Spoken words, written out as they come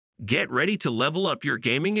Get ready to level up your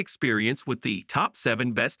gaming experience with the top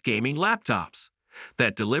 7 best gaming laptops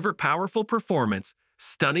that deliver powerful performance,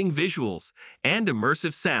 stunning visuals, and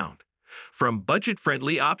immersive sound. From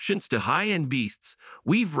budget-friendly options to high-end beasts,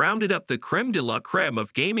 we've rounded up the creme de la creme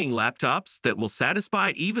of gaming laptops that will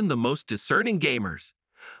satisfy even the most discerning gamers.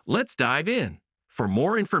 Let's dive in. For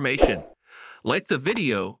more information, like the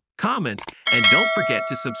video, comment, and don't forget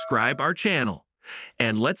to subscribe our channel.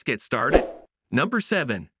 And let's get started. Number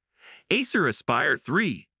 7. Acer Aspire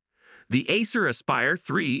 3. The Acer Aspire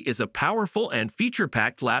 3 is a powerful and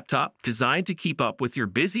feature-packed laptop designed to keep up with your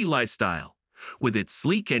busy lifestyle. With its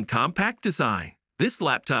sleek and compact design, this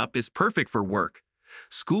laptop is perfect for work,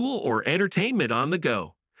 school, or entertainment on the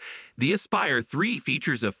go. The Aspire 3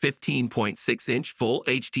 features a 15.6-inch Full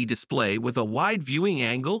HD display with a wide viewing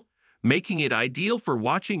angle, making it ideal for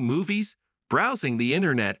watching movies, browsing the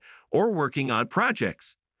internet, or working on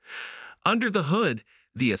projects. Under the hood,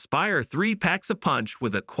 the Aspire 3 packs a punch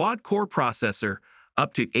with a quad-core processor,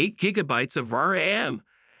 up to 8 gigabytes of RAM,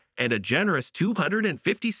 and a generous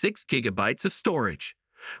 256 gigabytes of storage.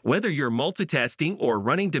 Whether you're multitasking or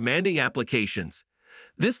running demanding applications,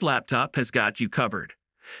 this laptop has got you covered.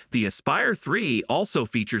 The Aspire 3 also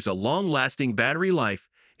features a long-lasting battery life,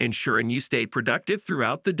 ensuring you stay productive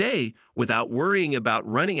throughout the day without worrying about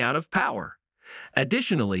running out of power.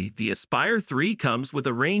 Additionally, the Aspire 3 comes with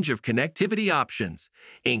a range of connectivity options,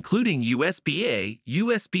 including USB-A,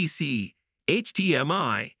 USB-C,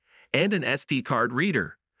 HDMI, and an SD card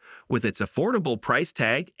reader. With its affordable price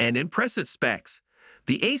tag and impressive specs,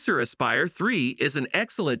 the Acer Aspire 3 is an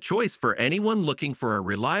excellent choice for anyone looking for a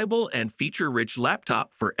reliable and feature-rich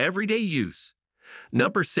laptop for everyday use.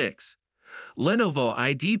 Number 6. Lenovo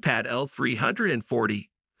IdeaPad L340.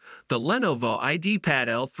 The Lenovo IdeaPad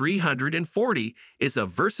L340 is a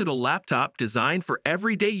versatile laptop designed for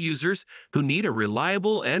everyday users who need a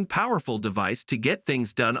reliable and powerful device to get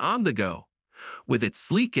things done on the go. With its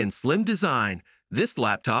sleek and slim design, this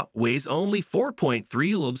laptop weighs only 4.3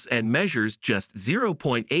 lbs and measures just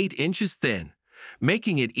 0.8 inches thin,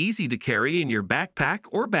 making it easy to carry in your backpack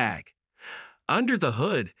or bag. Under the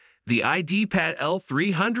hood, the IdeaPad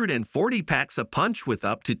L340 packs a punch with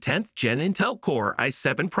up to 10th Gen Intel Core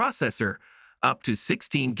i7 processor, up to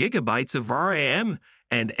 16 gigabytes of RAM,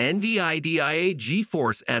 and NVIDIA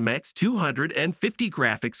GeForce MX 250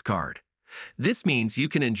 graphics card. This means you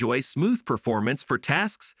can enjoy smooth performance for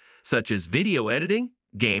tasks such as video editing,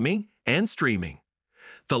 gaming, and streaming.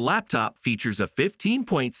 The laptop features a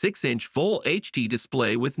 15.6-inch Full HD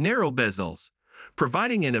display with narrow bezels,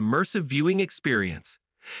 providing an immersive viewing experience.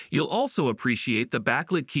 You'll also appreciate the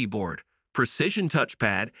backlit keyboard, precision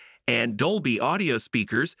touchpad, and Dolby audio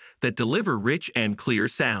speakers that deliver rich and clear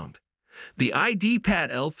sound. The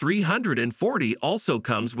IdeaPad L340 also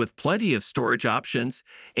comes with plenty of storage options,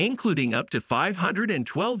 including up to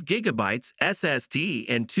 512 gigabytes SSD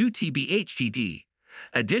and 2 TB HDD.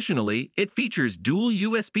 Additionally, it features dual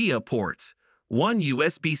USB-A ports, one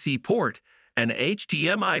USB-C port, an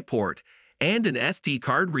HDMI port, and an SD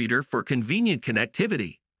card reader for convenient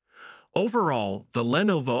connectivity. Overall, the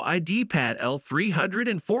Lenovo IdeaPad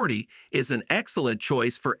L340 is an excellent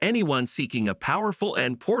choice for anyone seeking a powerful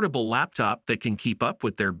and portable laptop that can keep up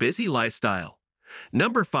with their busy lifestyle.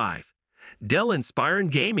 Number 5. Dell Inspiron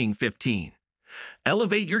Gaming 15.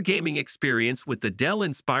 Elevate your gaming experience with the Dell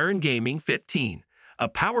Inspiron Gaming 15, a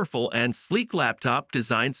powerful and sleek laptop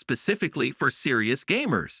designed specifically for serious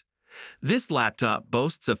gamers. This laptop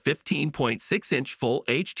boasts a 15.6-inch Full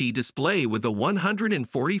HD display with a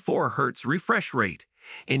 144 Hz refresh rate,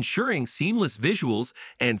 ensuring seamless visuals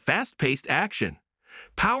and fast-paced action.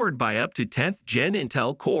 Powered by up to 10th Gen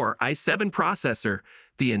Intel Core i7 processor,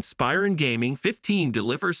 the Inspiron Gaming 15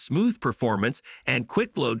 delivers smooth performance and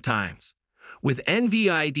quick load times. With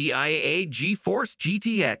NVIDIA GeForce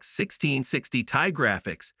GTX 1660 Ti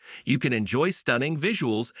graphics, you can enjoy stunning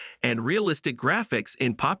visuals and realistic graphics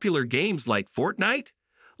in popular games like Fortnite,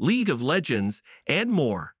 League of Legends, and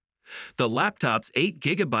more. The laptop's 8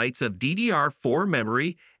 gigabytes of DDR4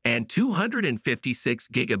 memory and 256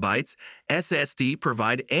 gigabytes SSD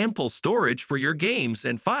provide ample storage for your games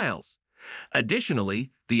and files.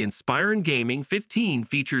 Additionally, the Inspiron Gaming 15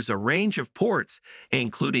 features a range of ports,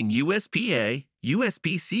 including USB-A,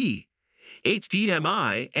 USB-C,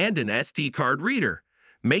 HDMI, and an SD card reader,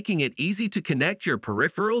 making it easy to connect your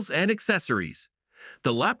peripherals and accessories.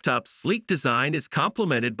 The laptop's sleek design is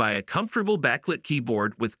complemented by a comfortable backlit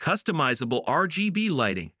keyboard with customizable RGB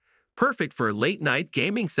lighting, perfect for late-night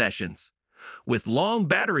gaming sessions. With long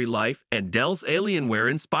battery life and Dell's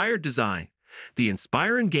Alienware-inspired design, the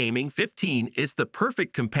Inspiron Gaming 15 is the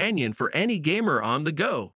perfect companion for any gamer on the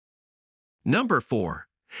go. Number 4.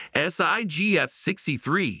 MSI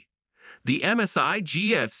GF63. The MSI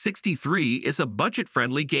GF63 is a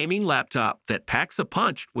budget-friendly gaming laptop that packs a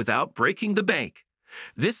punch without breaking the bank.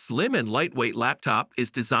 This slim and lightweight laptop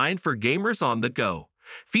is designed for gamers on the go,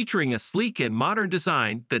 featuring a sleek and modern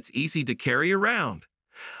design that's easy to carry around.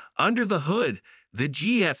 Under the hood, the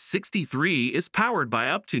GF63 is powered by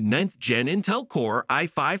up to 9th Gen Intel Core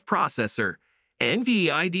i5 processor,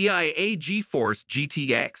 NVIDIA GeForce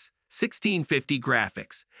GTX 1650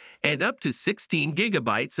 graphics, and up to 16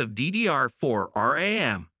 gigabytes of DDR4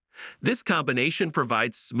 RAM. This combination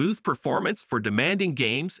provides smooth performance for demanding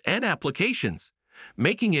games and applications,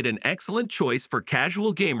 making it an excellent choice for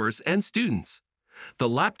casual gamers and students. The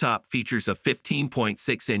laptop features a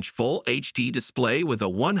 15.6-inch Full HD display with a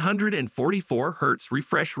 144 Hz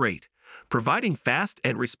refresh rate, providing fast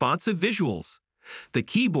and responsive visuals. The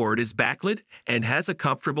keyboard is backlit and has a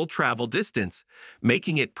comfortable travel distance,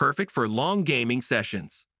 making it perfect for long gaming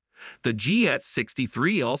sessions. The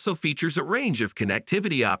GF63 also features a range of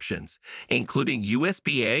connectivity options, including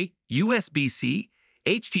USB-A, USB-C,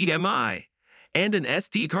 HDMI, and an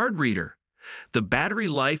SD card reader. The battery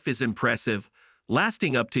life is impressive,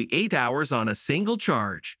 lasting up to 8 hours on a single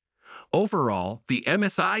charge. Overall, the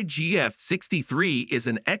MSI GF63 is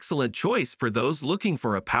an excellent choice for those looking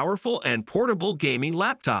for a powerful and portable gaming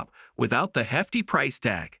laptop without the hefty price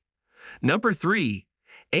tag. Number 3.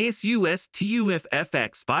 ASUS TUF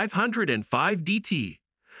FX 505DT.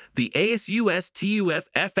 The ASUS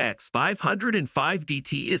TUF FX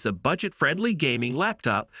 505DT is a budget-friendly gaming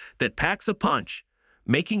laptop that packs a punch,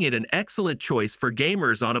 making it an excellent choice for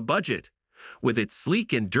gamers on a budget. With its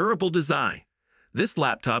sleek and durable design, this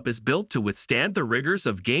laptop is built to withstand the rigors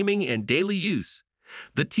of gaming and daily use.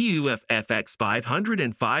 The TUF FX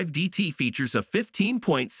 505DT features a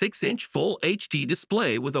 15.6-inch Full HD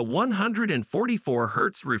display with a 144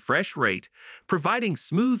 Hz refresh rate, providing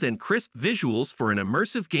smooth and crisp visuals for an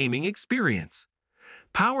immersive gaming experience.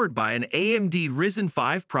 Powered by an AMD Ryzen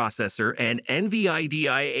 5 processor and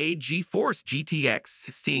NVIDIA GeForce GTX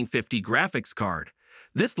 1650 graphics card,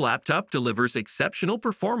 this laptop delivers exceptional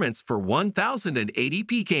performance for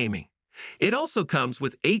 1080p gaming. It also comes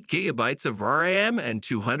with 8 GB of RAM and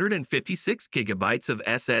 256 GB of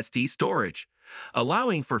SSD storage,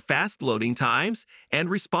 allowing for fast loading times and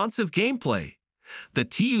responsive gameplay. The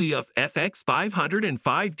TUF FX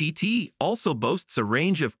 505DT also boasts a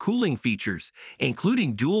range of cooling features,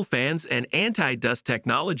 including dual fans and anti-dust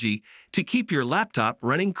technology to keep your laptop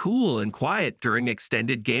running cool and quiet during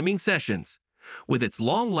extended gaming sessions. With its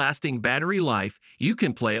long-lasting battery life, you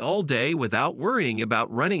can play all day without worrying about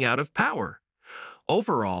running out of power.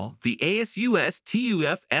 Overall, the ASUS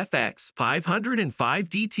TUF FX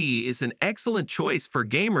 505DT is an excellent choice for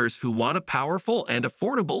gamers who want a powerful and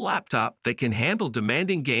affordable laptop that can handle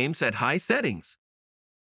demanding games at high settings.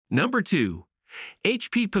 Number 2.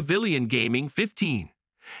 HP Pavilion Gaming 15.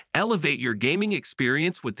 Elevate your gaming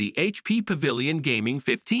experience with the HP Pavilion Gaming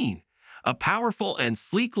 15. A powerful and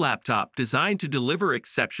sleek laptop designed to deliver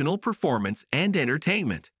exceptional performance and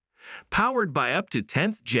entertainment. Powered by up to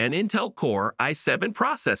 10th Gen Intel Core i7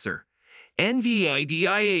 processor,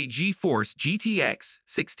 NVIDIA GeForce GTX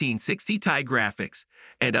 1660 Ti graphics,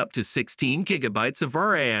 and up to 16 gigabytes of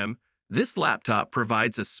RAM, this laptop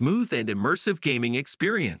provides a smooth and immersive gaming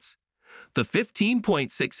experience. The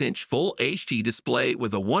 15.6-inch Full HD display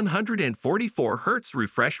with a 144 Hz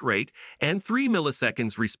refresh rate and 3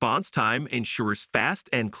 milliseconds response time ensures fast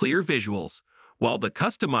and clear visuals, while the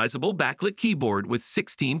customizable backlit keyboard with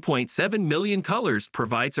 16.7 million colors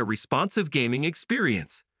provides a responsive gaming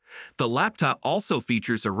experience. The laptop also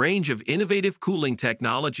features a range of innovative cooling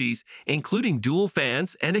technologies, including dual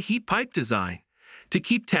fans and a heat pipe design, to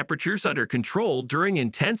keep temperatures under control during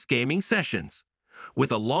intense gaming sessions.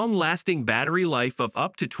 With a long-lasting battery life of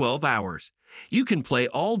up to 12 hours, you can play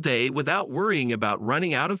all day without worrying about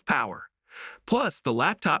running out of power. Plus, the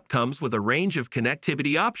laptop comes with a range of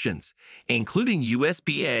connectivity options, including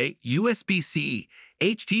USB-A, USB-C,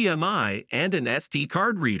 HDMI, and an SD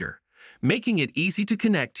card reader, making it easy to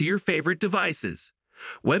connect to your favorite devices.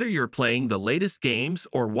 Whether you're playing the latest games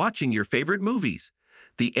or watching your favorite movies,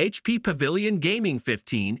 the HP Pavilion Gaming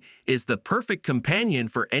 15 is the perfect companion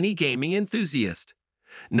for any gaming enthusiast.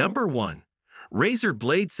 Number 1. Razer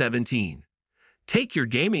Blade 17. Take your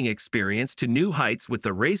gaming experience to new heights with the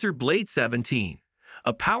Razer Blade 17,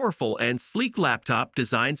 a powerful and sleek laptop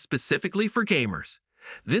designed specifically for gamers.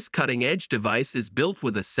 This cutting-edge device is built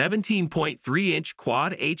with a 17.3-inch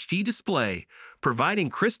Quad HD display, providing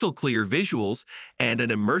crystal-clear visuals and an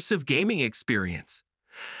immersive gaming experience.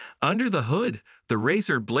 Under the hood, the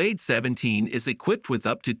Razer Blade 17 is equipped with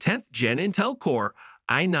up to 10th Gen Intel Core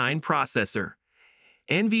i9 processor,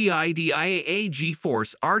 NVIDIA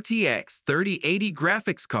GeForce RTX 3080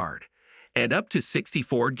 graphics card, and up to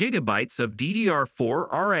 64 gigabytes of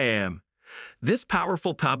DDR4 RAM. This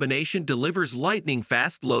powerful combination delivers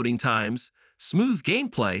lightning-fast loading times, smooth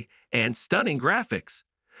gameplay, and stunning graphics.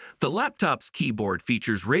 The laptop's keyboard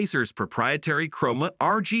features Razer's proprietary Chroma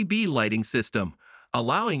RGB lighting system,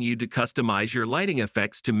 allowing you to customize your lighting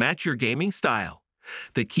effects to match your gaming style.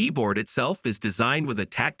 The keyboard itself is designed with a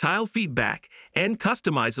tactile feedback and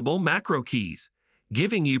customizable macro keys,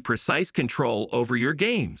 giving you precise control over your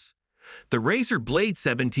games. The Razer Blade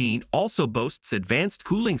 17 also boasts advanced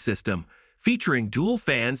cooling system, featuring dual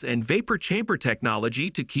fans and vapor chamber technology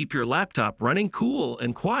to keep your laptop running cool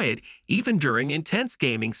and quiet even during intense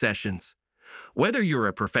gaming sessions. Whether you're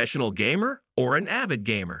a professional gamer or an avid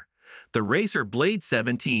gamer, the Razer Blade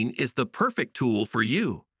 17 is the perfect tool for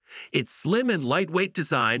you. Its slim and lightweight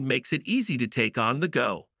design makes it easy to take on the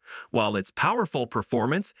go, while its powerful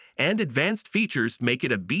performance and advanced features make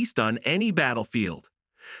it a beast on any battlefield.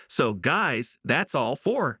 So guys, that's all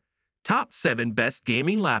for Top 7 Best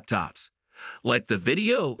Gaming Laptops. Like the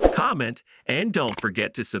video, comment, and don't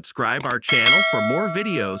forget to subscribe our channel for more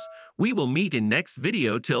videos. We will meet in next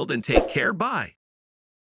video. Till then, take care. Bye.